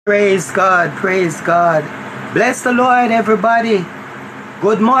Praise God, praise God. Bless the Lord, everybody.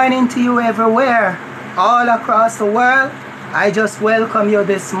 Good morning to you everywhere, all across the world. I just welcome you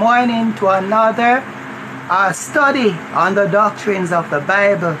this morning to another study on the doctrines of the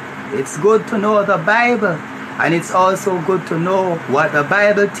Bible. It's good to know the Bible, and it's also good to know what the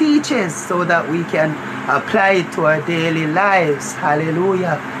Bible teaches so that we can apply it to our daily lives.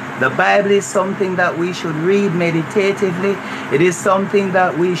 Hallelujah. The Bible is something that we should read meditatively. It is something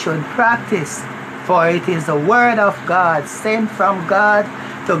that we should practice, for it is the Word of God sent from God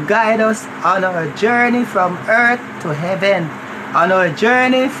to guide us on our journey from earth to heaven, on our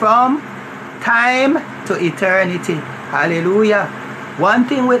journey from time to eternity. Hallelujah. One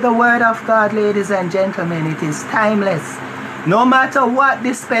thing with the Word of God, ladies and gentlemen, it is timeless. No matter what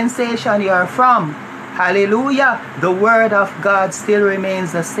dispensation you are from, hallelujah, the Word of God still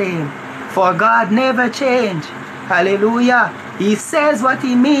remains the same. For God never changed. Hallelujah. He says what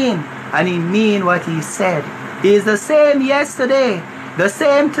He means, and He means what He said. He is the same yesterday, the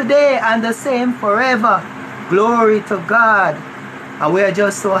same today, and the same forever. Glory to God. And we are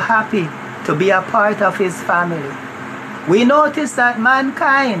just so happy to be a part of His family. We notice that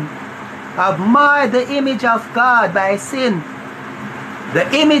mankind have marred the image of God by sin. The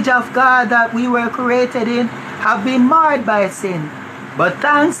image of God that we were created in have been marred by sin. But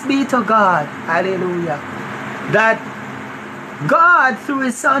thanks be to God, hallelujah, that God through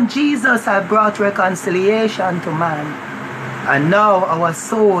His Son Jesus had brought reconciliation to man. And now our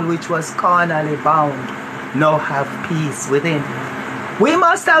soul, which was carnally bound, now have peace within. We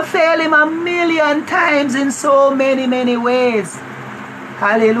must have failed Him a million times in so many ways.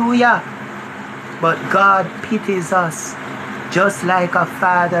 Hallelujah. But God pities us, just like a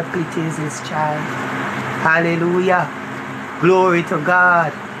father pities his child. Hallelujah. Glory to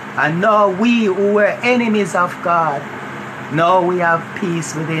God. And now we who were enemies of God, now we have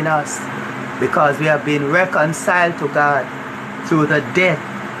peace within us, because we have been reconciled to God through the death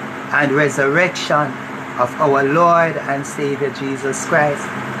and resurrection of our Lord and Savior Jesus Christ.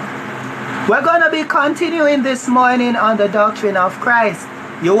 We're going to be continuing this morning on the doctrine of Christ.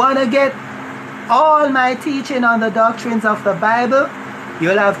 You want to get all my teaching on the doctrines of the Bible?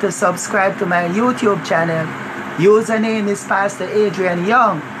 You'll have to subscribe to my YouTube channel. Username is Pastor Adrian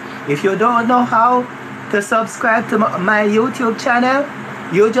Young. If you don't know how to subscribe to my YouTube channel,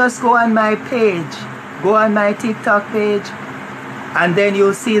 you just go on my page, go on my TikTok page, and then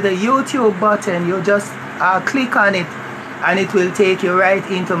you'll see the YouTube button. You just click on it, and it will take you right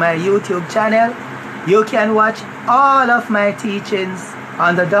into my YouTube channel. You can watch all of my teachings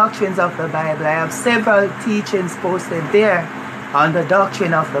on the doctrines of the Bible. I have several teachings posted there on the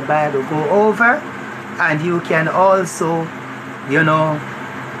doctrine of the Bible. Go over, and you can also,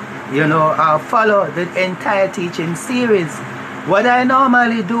 follow the entire teaching series. What I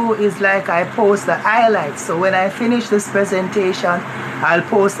normally do is I post the highlights. So when I finish this presentation, I'll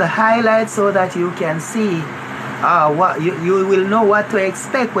post the highlights so that you can see what you will know what to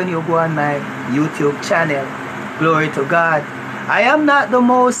expect when you go on my YouTube channel. Glory to God. I am not the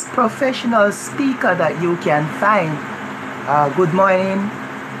most professional speaker that you can find. Good morning.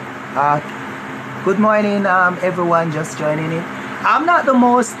 Good morning, everyone just joining in. I'm not the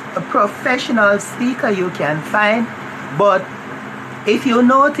most professional speaker you can find, but if you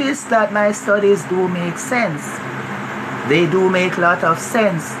notice that my studies do make sense, they do make a lot of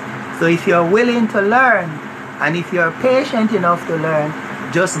sense. So if you're willing to learn, and if you're patient enough to learn,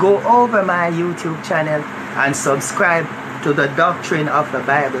 just go over my YouTube channel and subscribe to the Doctrine of the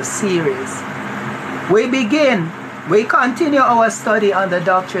Bible series. We continue our study on the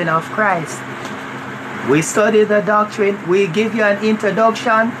doctrine of Christ. We study the doctrine. We give you an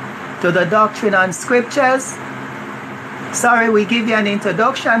introduction to the doctrine and scriptures. We give you an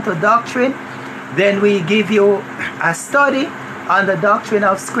introduction to doctrine. Then we give you a study on the doctrine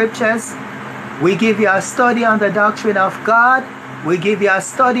of scriptures. We give you a study on the doctrine of God. We give you a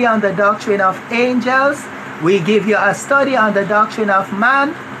study on the doctrine of angels. We give you a study on the doctrine of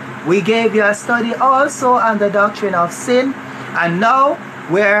man. We gave you a study also on the doctrine of sin. And now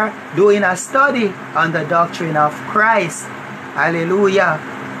we're doing a study on the doctrine of Christ. Hallelujah.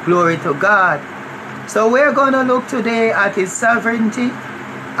 Glory to God. So we're going to look today at His sovereignty,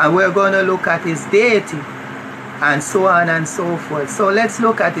 and we're going to look at His deity, and so on and so forth. So let's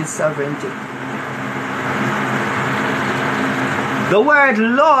look at His sovereignty. The word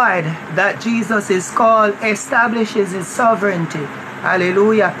Lord that Jesus is called establishes His sovereignty.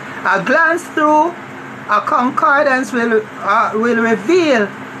 Hallelujah. A glance through a concordance will reveal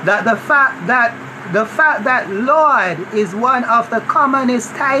that the fact that Lord is one of the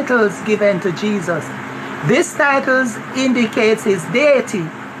commonest titles given to Jesus. This title indicates His deity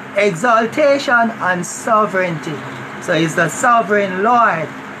exaltation, and sovereignty. So he's the sovereign Lord.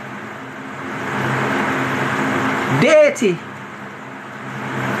 Deity.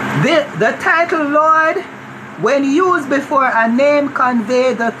 The title Lord, when used before a name,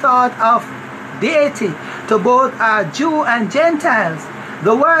 conveyed the thought of deity to both Jew and Gentiles.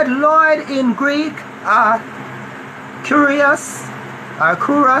 The word Lord in Greek, kurios,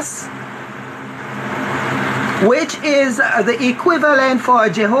 which is the equivalent for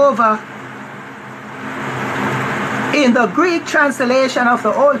Jehovah in the Greek translation of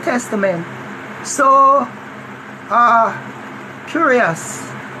the Old Testament. So, kurios,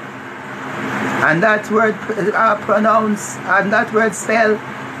 and that word pronounced, and that word spelled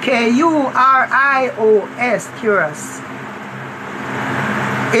K-U-R-I-O-S, kurios.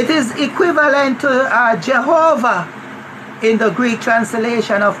 It is equivalent to Jehovah in the Greek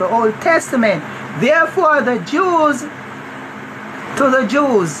translation of the Old Testament. Therefore, the Jews,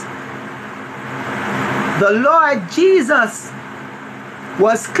 the Lord Jesus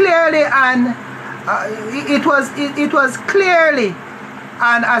was clearly it was clearly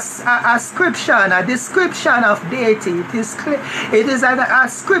an ascription, a description of deity. It is an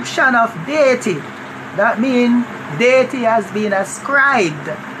ascription of deity. That means deity has been ascribed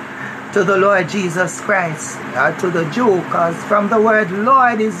to the Lord Jesus Christ, to the Jew, because from the word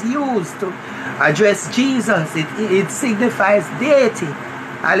Lord is used to address Jesus. It signifies deity.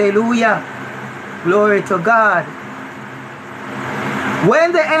 Hallelujah. Glory to God.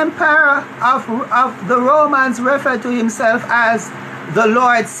 When the emperor of the Romans referred to himself as the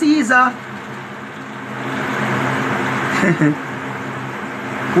Lord Caesar,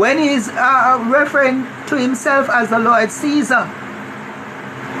 when he's referring to himself as the Lord Caesar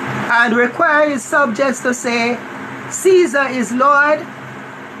and require his subjects to say Caesar is Lord,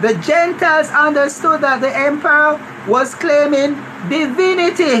 the Gentiles understood that the emperor was claiming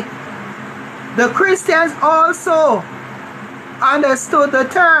divinity. The Christians also understood the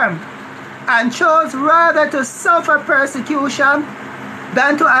term and chose rather to suffer persecution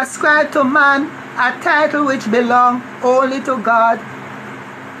than to ascribe to man a title which belonged only to God,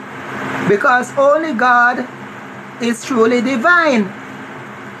 because only God is truly divine.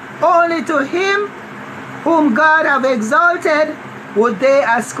 Only to him whom God have exalted would they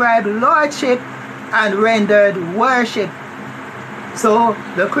ascribe lordship and rendered worship. So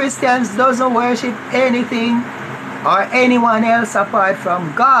the Christians doesn't worship anything or anyone else apart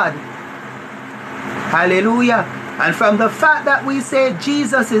from God. Hallelujah. And from the fact that we say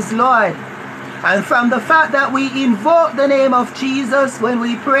Jesus is Lord, and from the fact that we invoke the name of Jesus when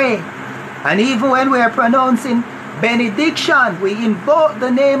we pray, and even when we are pronouncing benediction, we invoke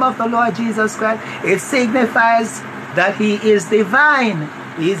the name of the Lord Jesus Christ, it signifies that he is divine.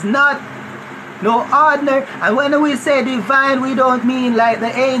 He is not no ordinary. And when we say divine, we don't mean like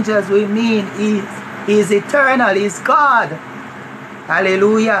the angels. We mean he is eternal. He is God.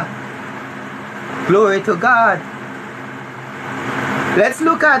 Hallelujah. Glory to God. Let's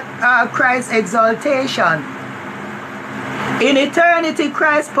look at Christ's exaltation. In eternity,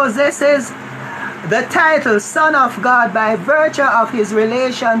 Christ possesses the title Son of God by virtue of his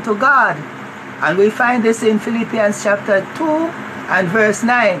relation to God. And we find this in Philippians chapter 2 and verse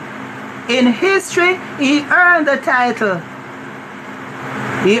 9. In history, he earned the title.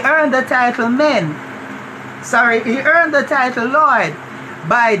 He earned the title Lord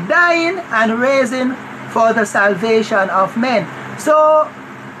by dying and raising for the salvation of men. So,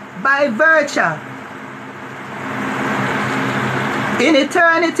 by virtue, in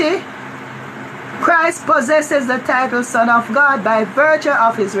eternity, Christ possesses the title Son of God by virtue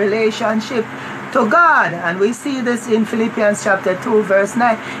of his relationship to God. And we see this in Philippians chapter 2 verse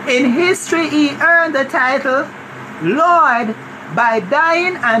 9. In history, he earned the title Lord by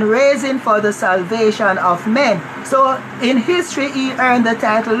dying and raising for the salvation of men. So in history, he earned the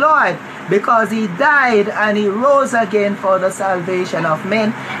title Lord because he died and he rose again for the salvation of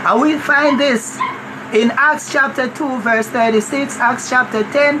men. And we find this in Acts chapter 2 verse 36, Acts chapter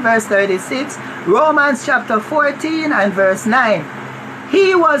 10 verse 36, Romans chapter 14 and verse 9.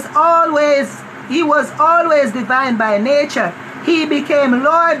 He was always divine by nature. He became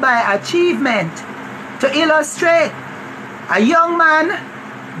Lord by achievement. To illustrate, a young man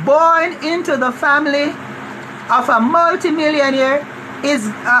born into the family of a multimillionaire is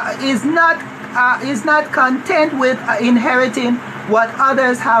not content with inheriting what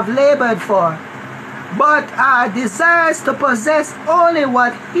others have labored for, but desires to possess only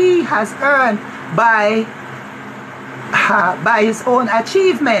what he has earned by his own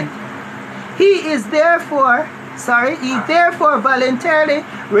achievement. He therefore voluntarily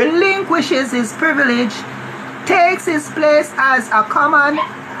relinquishes his privilege, takes his place as a common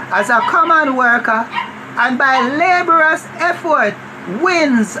as a common worker, and by laborious effort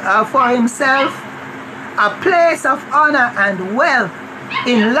wins for himself a place of honor and wealth.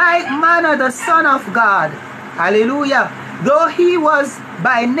 In like manner the Son of God, hallelujah, though he was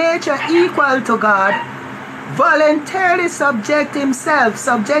by nature equal to God, voluntarily subjected himself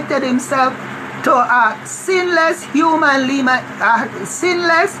to a sinless human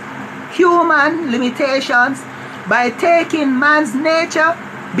limitations. By taking man's nature,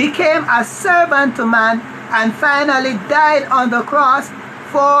 became a servant to man, and finally died on the cross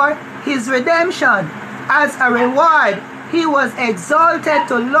for his redemption. As a reward, he was exalted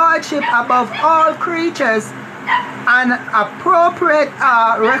to lordship above all creatures, an appropriate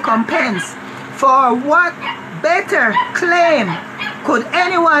recompense. For what better claim could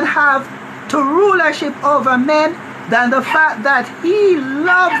anyone have to rulership over men than the fact that he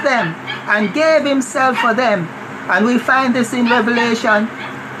loved them and gave himself for them? And we find this in Revelation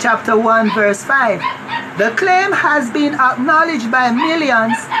chapter 1 verse 5. The claim has been acknowledged by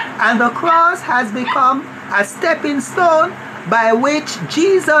millions, and the cross has become a stepping stone by which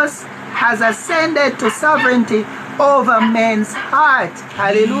Jesus has ascended to sovereignty over men's heart.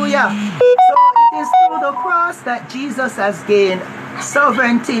 Hallelujah. So it is through the cross that Jesus has gained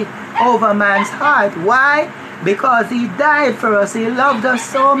sovereignty over man's heart. Why? Because he died for us. He loved us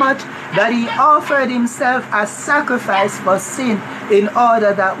so much that he offered himself as sacrifice for sin, in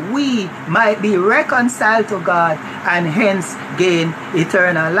order that we might be reconciled to God and hence gain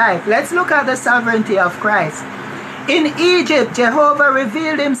eternal life. Let's look at the sovereignty of Christ. In Egypt, Jehovah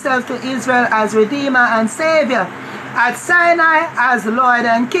revealed himself to Israel as Redeemer and Savior. At Sinai, as Lord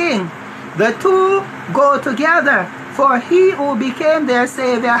and King. The two go together, for he who became their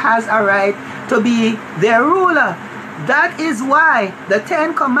Savior has a right to be their ruler. That is why the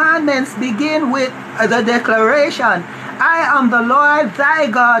 10 Commandments begin with the declaration, I am the Lord thy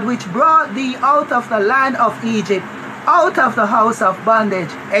God, which brought thee out of the land of Egypt, out of the house of bondage.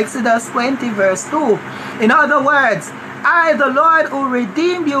 Exodus 20 verse 2. In other words, I, the Lord who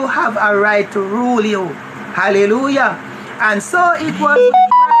redeemed you, have a right to rule you. Hallelujah. And so it was with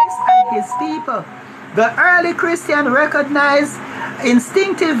Christ and his people. The early Christian recognized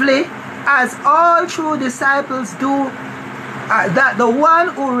instinctively, as all true disciples do, that the one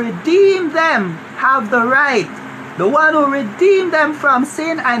who redeemed them have the right. The one who redeemed them from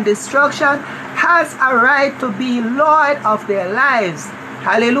sin and destruction has a right to be Lord of their lives.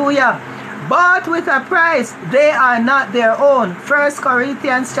 Hallelujah. Bought with a price, they are not their own. 1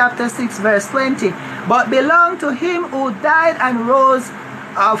 Corinthians chapter 6 verse 20. But belong to him who died and rose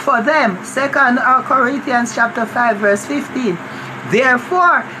for them. 2 Corinthians chapter 5 verse 15.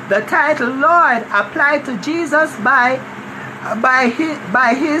 Therefore, the title Lord applied to Jesus by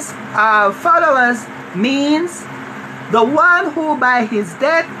his followers means the one who by his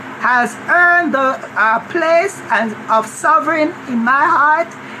death has earned the place of sovereign in my heart,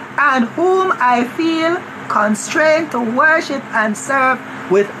 and whom I feel constrained to worship and serve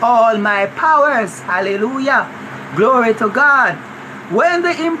with all my powers. Hallelujah. Glory to God. When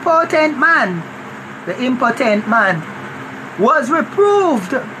the impotent man was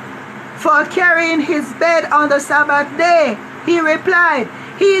reproved for carrying his bed on the Sabbath day, he replied,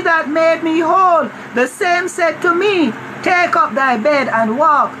 He that made me whole, the same said to me, Take up thy bed and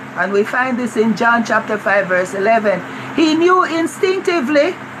walk. And we find this in John chapter 5 verse 11. He knew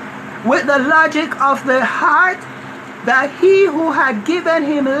instinctively, with the logic of the heart, that he who had given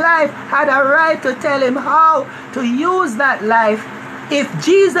him life had a right to tell him how to use that life. If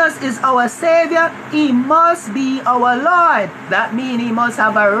Jesus is our Savior, he must be our Lord. That means he must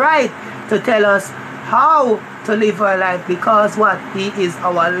have a right to tell us how to live our life, because what? He is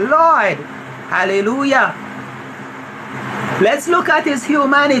our Lord. Hallelujah. Let's look at his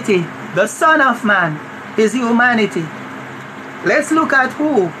humanity. The Son of Man, his humanity. Let's look at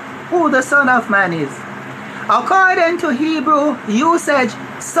who the Son of Man is. According to Hebrew usage,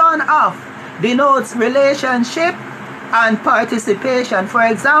 son of denotes relationship and participation. For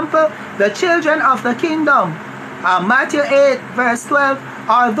example, the children of the kingdom, Matthew 8 verse 12,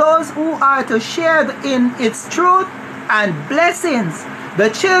 are those who are to share in its truth and blessings. The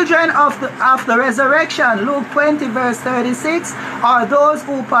children of the resurrection, Luke 20 verse 36, are those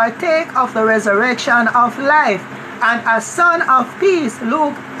who partake of the resurrection of life. And a son of peace,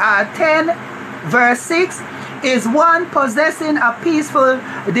 Luke 10 verse 6, is one possessing a peaceful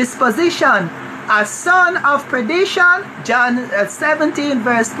disposition. A son of perdition, John 17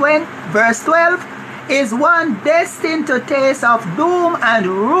 verse 12, is one destined to taste of doom and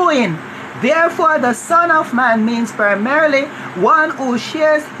ruin. Therefore, the Son of Man means primarily one who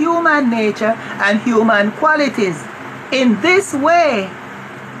shares human nature and human qualities. In this way,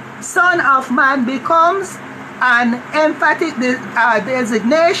 Son of Man becomes an emphatic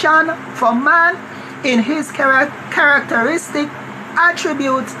designation for man in his characteristic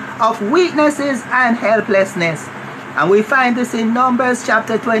attributes of weaknesses and helplessness. And we find this in Numbers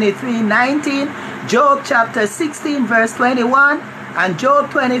chapter 23:19, Job chapter 16 verse 21, and Job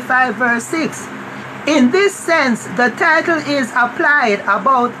 25 verse 6. In this sense, the title is applied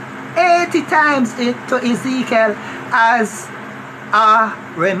about 80 times to Ezekiel as a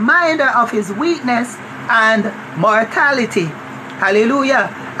reminder of his weakness and mortality. Hallelujah.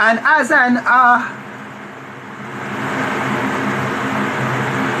 And as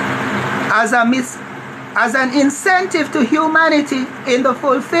an incentive to humanity in the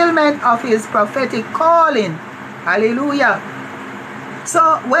fulfillment of his prophetic calling. Hallelujah.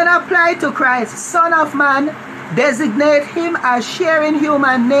 So when applied to Christ, Son of Man, designate him as sharing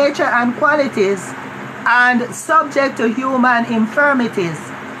human nature and qualities and subject to human infirmities.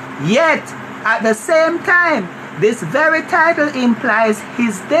 Yet, at the same time, this very title implies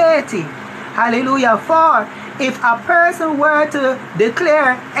his deity. Hallelujah. For if a person were to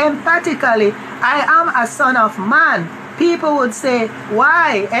declare emphatically, I am a son of man, people would say,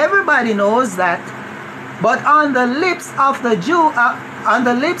 why? Everybody knows that. But on the lips of the on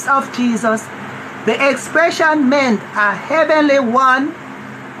the lips of Jesus, the expression meant a heavenly one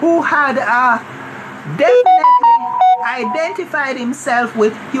who had definitely identified himself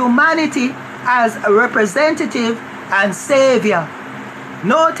with humanity as a representative and savior.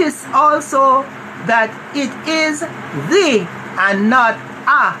 Notice also that it is the and not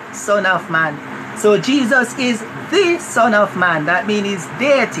a Son of Man. So Jesus is the Son of Man. That means he's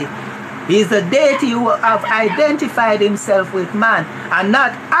deity. He's the deity who have identified himself with man, and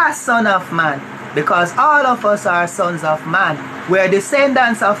not a son of man, because all of us are sons of man. We're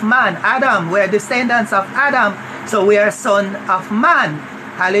descendants of man. Adam, we're descendants of Adam, so we are son of man.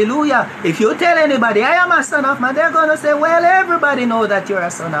 Hallelujah. If you tell anybody, I am a son of man, they're going to say, well, everybody know that you're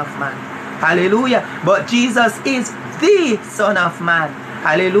a son of man. Hallelujah. But Jesus is the Son of Man.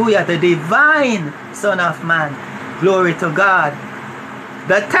 Hallelujah. The divine Son of Man. Glory to God.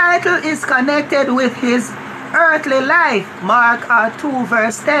 The title is connected with his earthly life. Mark 2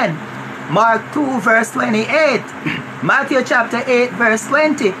 verse 10. Mark 2 verse 28. Matthew chapter 8 verse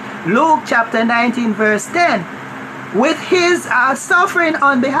 20. Luke chapter 19 verse 10. With his suffering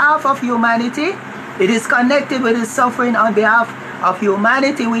on behalf of humanity, it is connected with his suffering on behalf of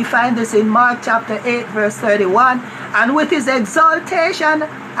humanity. We find this in Mark chapter 8 verse 31. And with his exaltation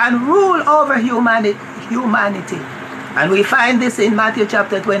and rule over humanity. And we find this in Matthew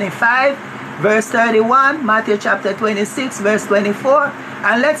chapter 25 verse 31, Matthew chapter 26 verse 24.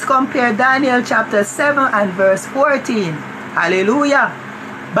 And let's compare Daniel chapter 7 and verse 14. Hallelujah.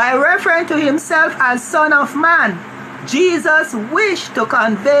 By referring to himself as Son of Man, Jesus wished to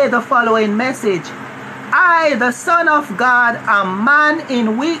convey the following message. I, the Son of God, am man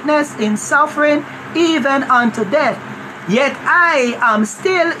in weakness, in suffering, even unto death. Yet I am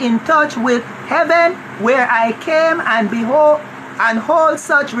still in touch with heaven, where I came and behold and hold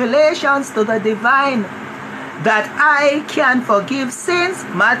such relations to the divine that I can forgive sins,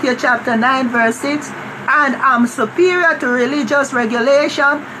 Matthew chapter 9 verse 6, and am superior to religious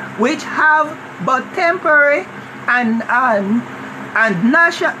regulation, which have but temporary and a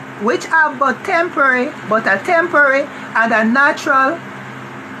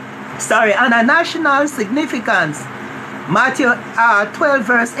national significance. Matthew 12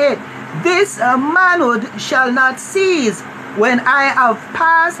 verse 8. This manhood shall not cease when I have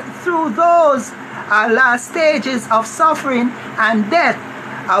passed through those last stages of suffering and death,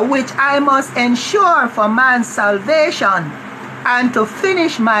 which I must ensure for man's salvation, and to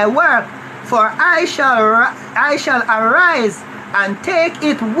finish my work, for I shall arise and take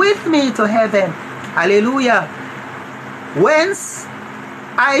it with me to heaven. Hallelujah. Whence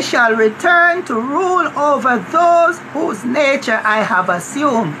I shall return to rule over those whose nature I have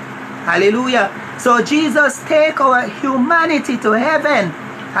assumed. Hallelujah. So Jesus take our humanity to heaven.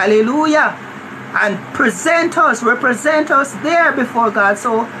 Hallelujah. And represent us there before God.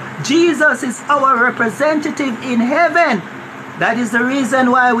 So Jesus is our representative in heaven. That is the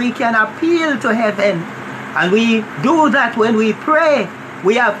reason why we can appeal to heaven. And we do that when we pray.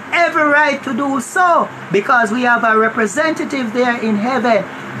 We have every right to do so, because we have a representative there in heaven,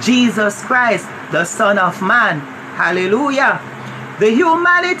 Jesus Christ, the Son of Man. Hallelujah. The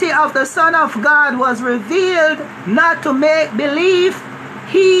humanity of the Son of God was revealed not to make believe.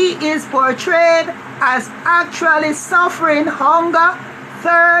 He is portrayed as actually suffering hunger,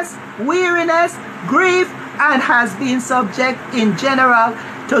 thirst, weariness, grief, and has been subject in general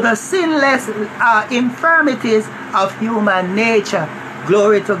to the sinless infirmities of human nature.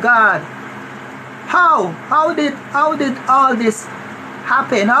 Glory to God. How did all this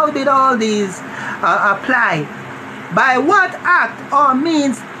happen? How did all these apply? By what act or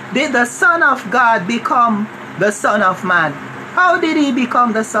means did the Son of God become the Son of Man? How did he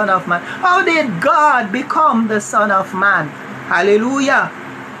become the Son of Man? How did God become the Son of Man? Hallelujah.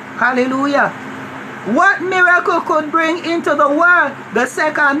 Hallelujah. What miracle could bring into the world the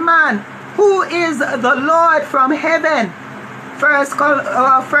second man, who is the Lord from heaven? First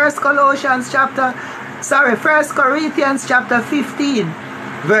Corinthians chapter 15,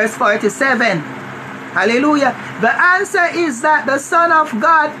 verse 47. Hallelujah. The answer is that the Son of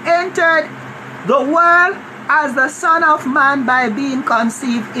God entered the world as the Son of Man by being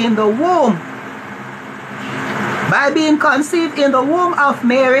conceived in the womb. By being conceived in the womb of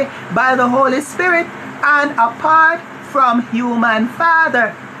Mary by the Holy Spirit and apart from human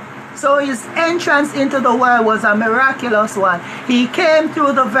father. So his entrance into the world was a miraculous one. He came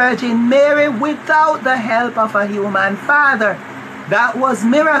through the Virgin Mary without the help of a human father. That was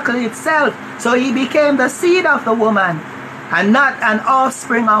miracle itself. So he became the seed of the woman and not an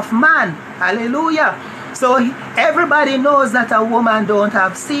offspring of man. Hallelujah. So everybody knows that a woman don't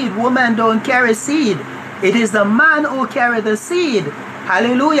have seed. Women don't carry seed. It is the man who carry the seed.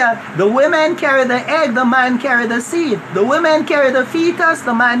 Hallelujah. The women carry the egg, the man carry the seed. The women carry the fetus,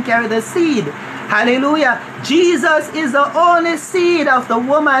 the man carry the seed. Hallelujah. Jesus is the only seed of the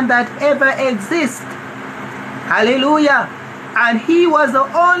woman that ever exists. Hallelujah. And he was the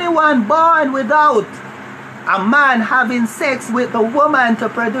only one born without a man having sex with the woman to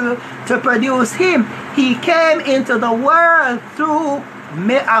produce him. He came into the world through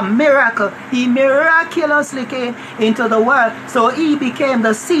a miracle. He miraculously came into the world. So he became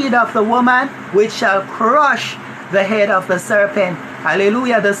the seed of the woman, which shall crush the head of the serpent.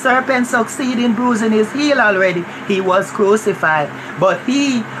 Hallelujah. The serpent succeeded in bruising his heel already. He was crucified. But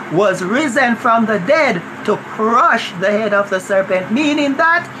he was risen from the dead to crush the head of the serpent, meaning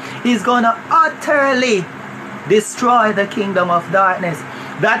that he's going to utterly destroy the kingdom of darkness.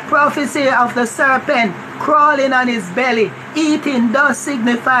 That prophecy of the serpent crawling on his belly, eating dust,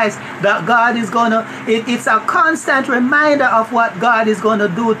 signifies that God is going to, it's a constant reminder of what God is going to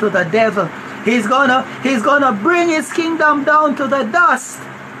do to the devil. He's going to bring his kingdom down to the dust.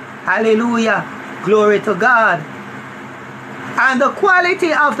 Hallelujah. Glory to God. And the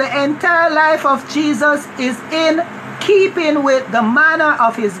quality of the entire life of Jesus is in keeping with the manner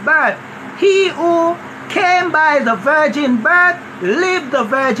of his birth. He who came by the virgin birth lived the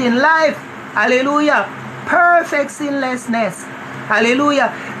virgin life. Hallelujah. Perfect sinlessness.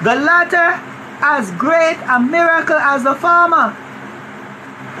 Hallelujah. The latter as great a miracle as the former.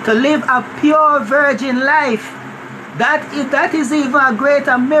 To live a pure virgin life. That is even a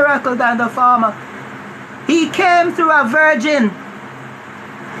greater miracle than the former. He came through a virgin.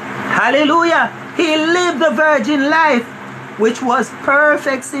 Hallelujah. He lived the virgin life, which was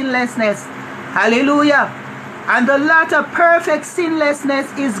perfect sinlessness. Hallelujah. And the latter perfect sinlessness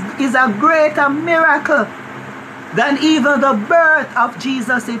is a greater miracle than even the birth of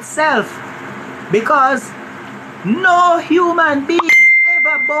Jesus itself. Because no human being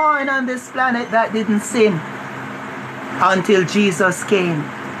ever born on this planet that didn't sin until Jesus came.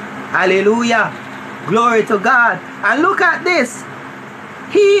 Hallelujah. Glory to God. And look at this.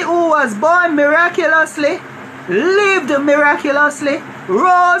 He who was born miraculously, lived miraculously,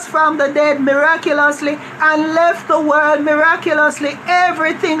 rose from the dead miraculously, and left the world miraculously.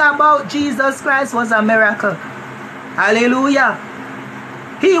 Everything about Jesus Christ was a miracle. Hallelujah.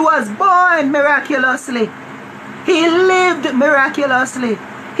 He was born miraculously. He lived miraculously.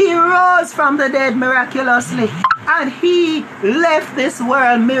 He rose from the dead miraculously. And he left this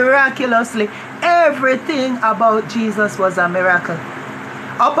world miraculously. Everything about Jesus was a miracle.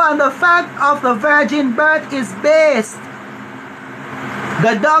 Upon the fact of the virgin birth is based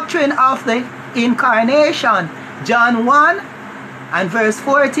the doctrine of the incarnation. John 1 and verse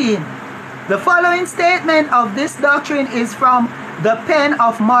 14. The following statement of this doctrine is from the pen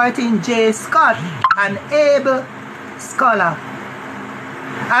of Martin J. Scott, an able scholar.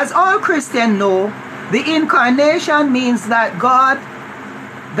 As all Christians know, the incarnation means that God,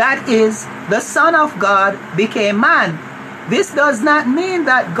 that is, the Son of God, became man. This does not mean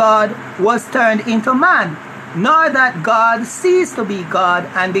that God was turned into man, nor that God ceased to be God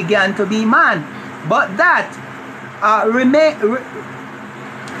and began to be man, but that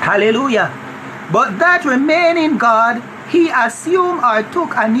But that remaining God, he assumed or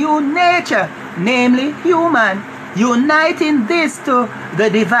took a new nature, namely human, uniting this to the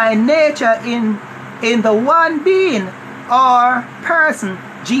divine nature in the one being or person,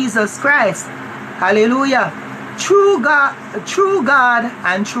 Jesus Christ. Hallelujah. true God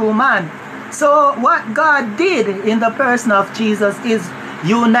and true man. So what God did in the person of Jesus is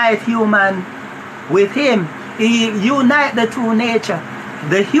unite human with him. He unite the two nature,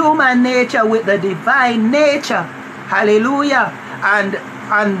 the human nature with the divine nature. Hallelujah. And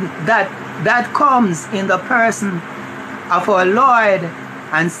that comes in the person of our Lord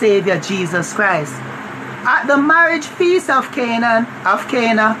and Savior Jesus Christ. At the marriage feast of Cana,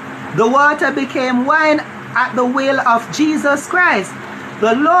 the water became wine at the will of Jesus Christ,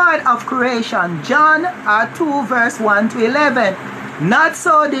 the Lord of creation. John 2 verse 1 to 11. Not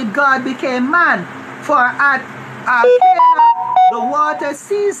so did God become man, for at Cana the water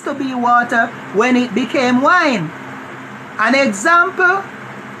ceased to be water when it became wine. An example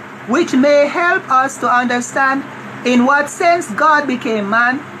which may help us to understand in what sense God became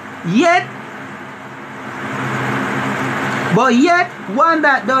man, yet one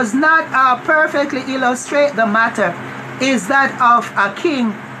that does not perfectly illustrate the matter is that of a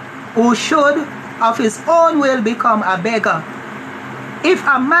king who should of his own will become a beggar. If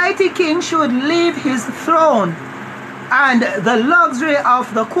a mighty king should leave his throne and the luxury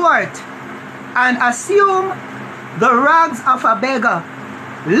of the court and assume the rags of a beggar,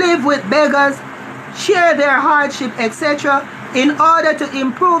 live with beggars, share their hardship, etc., in order to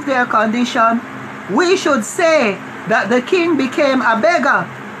improve their condition, we should say that the king became a beggar,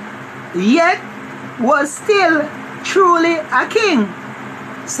 yet was still truly a king.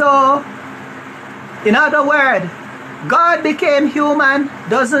 So, in other words, God became human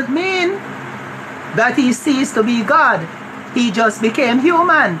doesn't mean that he ceased to be God. He just became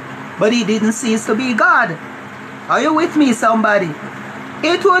human, but he didn't cease to be God. Are you with me, somebody?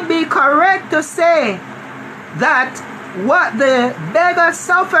 It would be correct to say that what the beggar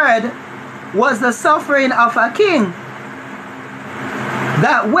suffered was the suffering of a king.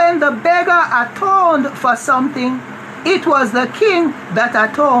 That when the beggar atoned for something, it was the king that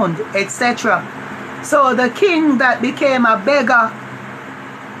atoned, etc. So the king that became a beggar,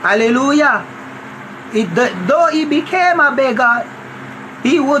 hallelujah, though he became a beggar,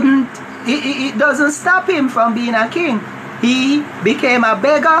 it doesn't stop him from being a king. He became a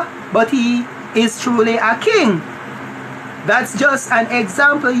beggar, but he is truly a king. That's just an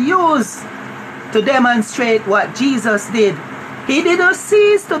example used to demonstrate what Jesus did. He didn't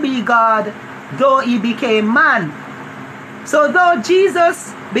cease to be God, though he became man. So though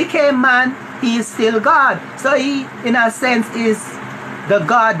Jesus became man, he is still God. So he, in a sense, is the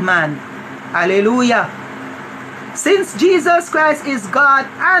God-man. Hallelujah. Since Jesus Christ is God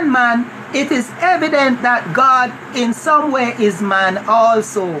and man, it is evident that God in some way is man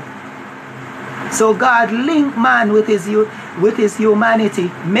also. So God linked man with his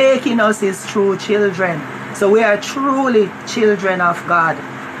humanity, making us his true children. So we are truly children of God.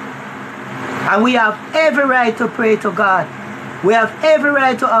 And we have every right to pray to God. We have every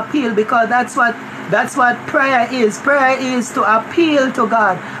right to appeal, because that's what prayer is. Prayer is to appeal to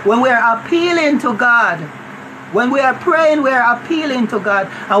God. When we are appealing to God, when we are praying, we are appealing to God.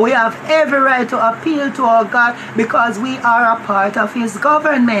 And we have every right to appeal to our God, because we are a part of his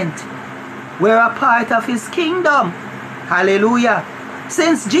government. We're a part of his kingdom. Hallelujah.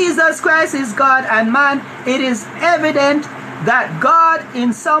 Since Jesus Christ is God and man, it is evident that God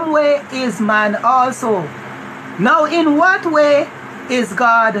in some way is man also. Now, in what way is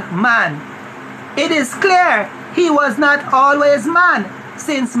God man? It is clear he was not always man,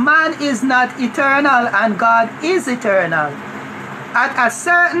 since man is not eternal and God is eternal. At a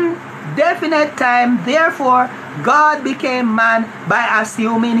certain definite time, therefore, God became man by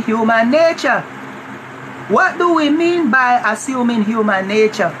assuming human nature. What do we mean by assuming human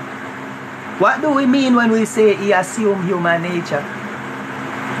nature? What do we mean when we say he assumed human nature?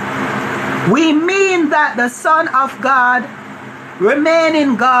 We mean that the Son of God,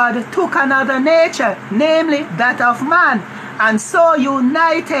 remaining God, took another nature, namely that of man, and so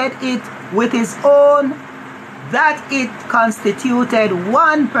united it with his own, that it constituted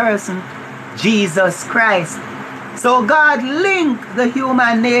one person, Jesus Christ. So God linked the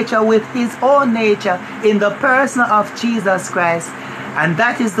human nature with his own nature in the person of Jesus Christ. And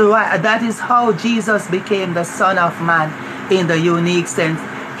that is how Jesus became the Son of Man in the unique sense.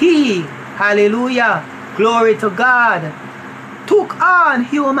 He, hallelujah, glory to God, took on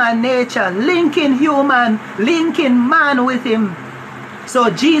human nature, linking man with him. So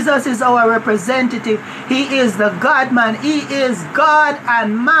Jesus is our representative. He is the God-man. He is God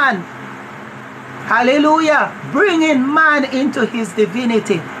and man. Hallelujah. Bringing man into his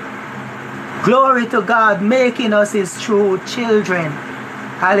divinity. Glory to God, making us his true children.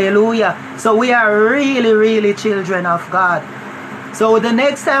 Hallelujah. So we are really, really children of God. So the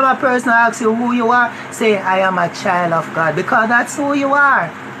next time a person asks you who you are, say, I am a child of God, because that's who you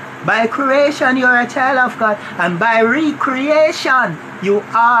are. By creation, you're a child of God, and by recreation, you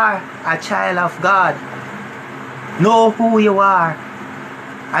are a child of God. Know who you are,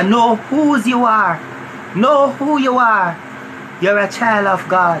 and know whose you are. Know who you are. You're a child of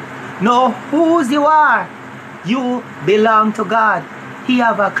God. Know whose you are. You belong to God. He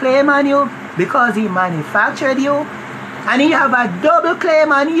have a claim on you because he manufactured you, and he have a double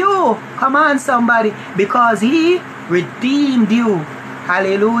claim on you. Come on, somebody, because he redeemed you.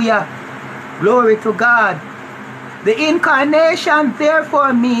 Hallelujah. Glory to God. The incarnation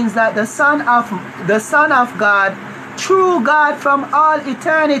therefore means that the Son of God, true God from all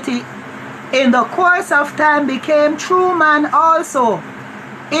eternity, in the course of time became true man also,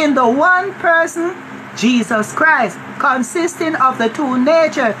 in the one person, Jesus Christ, consisting of the two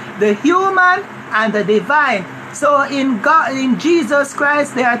natures, the human and the divine. So in God, in Jesus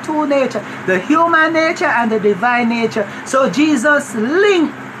Christ, there are two natures, the human nature and the divine nature. So Jesus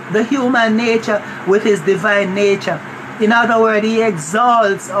linked the human nature with his divine nature. In other words, he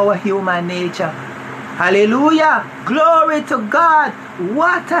exalts our human nature. Hallelujah. Glory to God.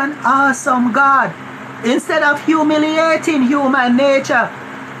 What an awesome God. Instead of humiliating human nature,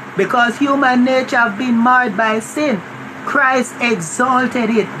 because human nature have been marred by sin, Christ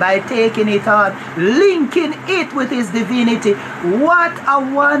exalted it by taking it on, linking it with his divinity. What a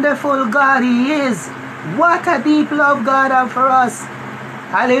wonderful God he is. What a deep love God has for us.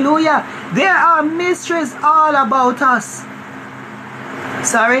 Hallelujah. There are mysteries all about us.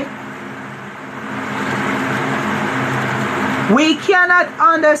 Sorry? We cannot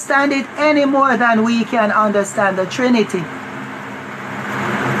understand it any more than we can understand the Trinity.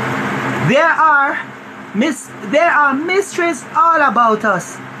 There are mysteries all about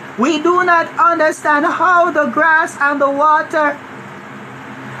us. We do not understand how the grass and the water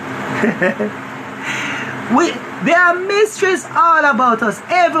there are mysteries all about us.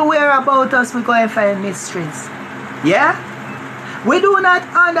 Everywhere about us we're going to find mysteries. Yeah? We do not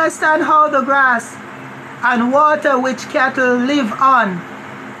understand how the grass and water which cattle live on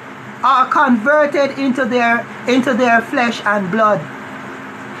are converted into their flesh and blood.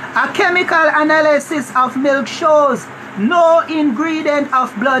 A chemical analysis of milk shows no ingredient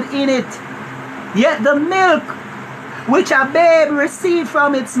of blood in it. Yet the milk which a babe received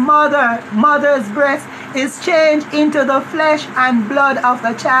from its mother's breast is changed into the flesh and blood of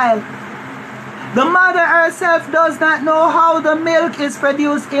the child. The mother herself does not know how the milk is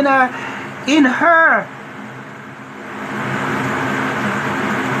produced in her.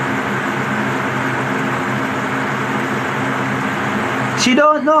 She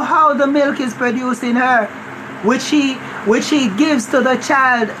don't know how the milk is produced in her, which she gives to the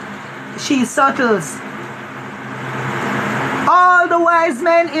child. She suttles. All the wise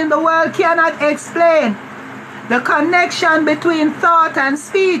men in the world cannot explain the connection between thought and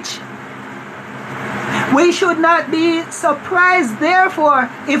speech. We should not be surprised, therefore,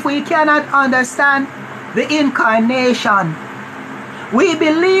 if we cannot understand the incarnation. We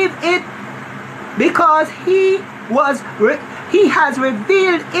believe it because he has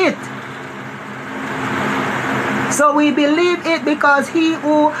revealed it. So we believe it because he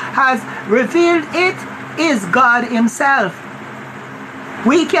who has revealed it is God himself.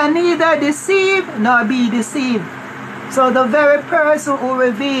 We can neither deceive nor be deceived. So the very person who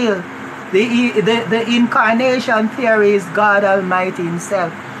revealed the incarnation theory is God Almighty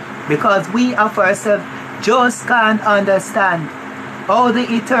himself. Because we of ourselves just can't understand how the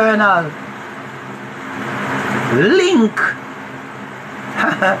eternal link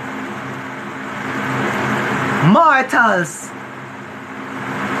mortals,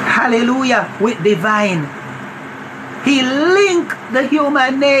 hallelujah, with divine. He linked the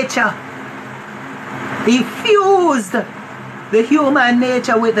human nature. He fused the human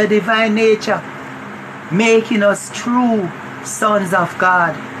nature with the divine nature, making us true sons of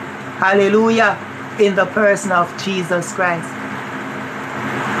God. Hallelujah, in the person of Jesus Christ.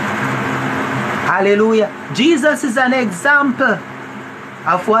 Hallelujah. Jesus is an example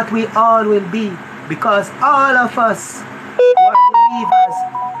of what we all will be, because all of us who are believers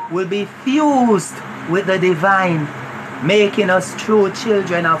will be fused with the divine, making us true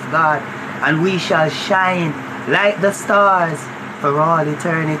children of God, and we shall shine like the stars for all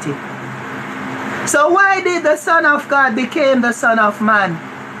eternity. So why did the Son of God become the Son of Man?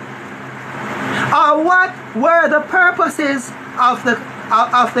 Or what were the purposes of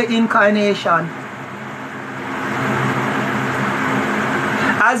the incarnation?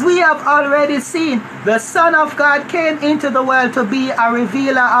 As we have already seen, the Son of God came into the world to be a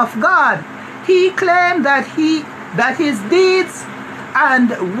revealer of God. He claimed that his deeds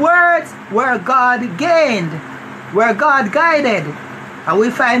and words were God gained, were God guided. And we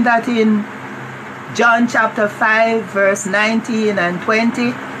find that in John chapter 5 verse 19 and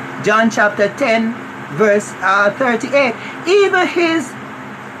 20, John chapter 10 verse 38. Even his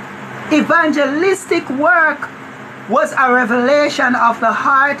evangelistic work was a revelation of the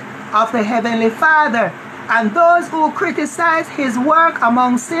heart of the Heavenly Father, and those who criticize his work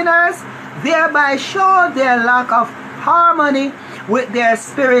among sinners thereby show their lack of harmony with their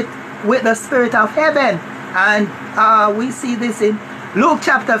spirit, with the spirit of heaven. And we see this in Luke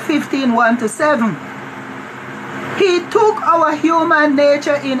chapter 15, 1-7. He took our human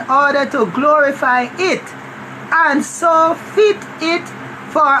nature in order to glorify it and so fit it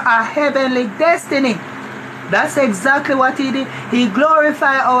for a heavenly destiny. That's exactly what he did. He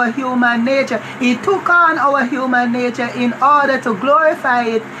glorified our human nature. He took on our human nature in order to glorify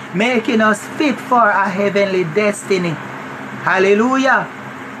it, making us fit for a heavenly destiny. Hallelujah.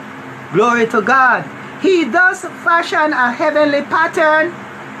 Glory to God. He thus fashioned a heavenly pattern,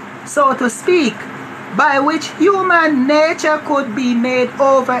 so to speak, by which human nature could be made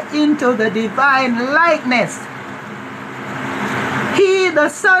over into the divine likeness. He, the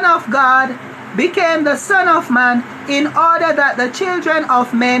Son of God, became the Son of Man in order that the children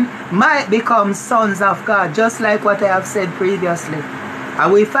of men might become sons of God, just like what I have said previously.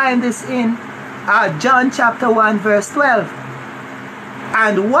 And we find this in John chapter 1 verse 12.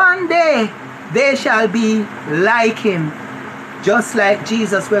 And one day they shall be like him, just like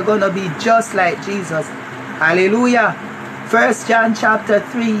Jesus. We're going to be just like Jesus. Hallelujah. 1 John chapter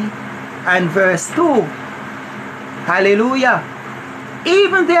 3 and verse 2. Hallelujah.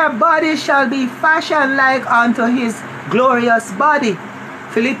 Even their bodies shall be fashioned like unto his glorious body.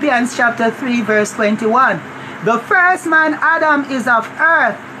 Philippians chapter 3 verse 21. The first man, Adam, is of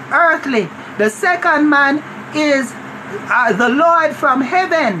earth, earthly. The second man is the Lord from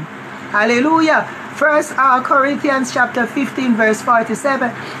heaven. Hallelujah. 1 Corinthians chapter 15 verse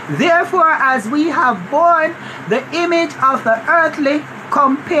 47. Therefore, as we have borne the image of the earthly,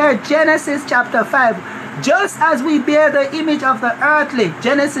 compare Genesis chapter 5. Just as we bear the image of the earthly,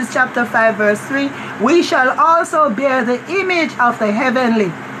 Genesis chapter 5 verse 3, we shall also bear the image of the heavenly.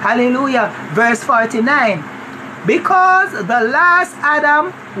 Hallelujah. Verse 49. Because the last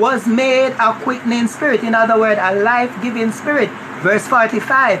Adam was made a quickening spirit, in other words, a life-giving spirit. Verse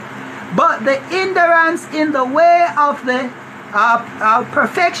 45. But the hindrance in the way of the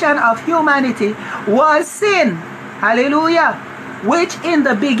perfection of humanity was sin. Hallelujah. Which in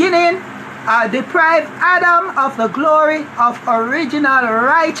the beginning deprived Adam of the glory of original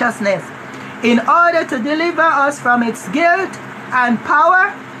righteousness. In order to deliver us from its guilt and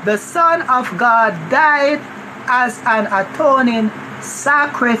power, the Son of God died as an atoning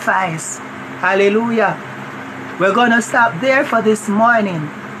sacrifice. Hallelujah. We're going to stop there for this morning.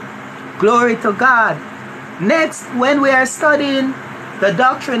 Glory to God. Next, when we are studying the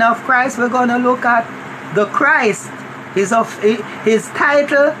doctrine of Christ, we're going to look at the Christ, his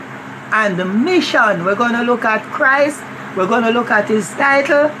title and the mission. We're going to look at Christ. We're going to look at his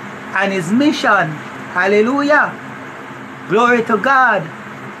title and his mission. Hallelujah. Glory to God.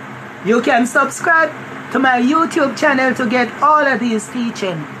 You can subscribe to my YouTube channel to get all of these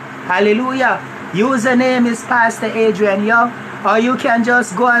teaching. Hallelujah. Username is Pastor Adrian Young, or you can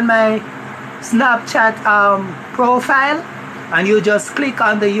just go on my Snapchat profile and you just click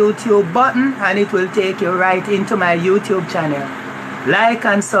on the YouTube button and it will take you right into my YouTube channel. Like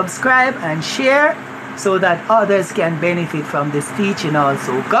and subscribe and share so that others can benefit from this teaching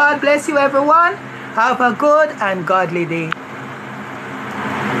also. God bless you everyone. Have a good and godly day.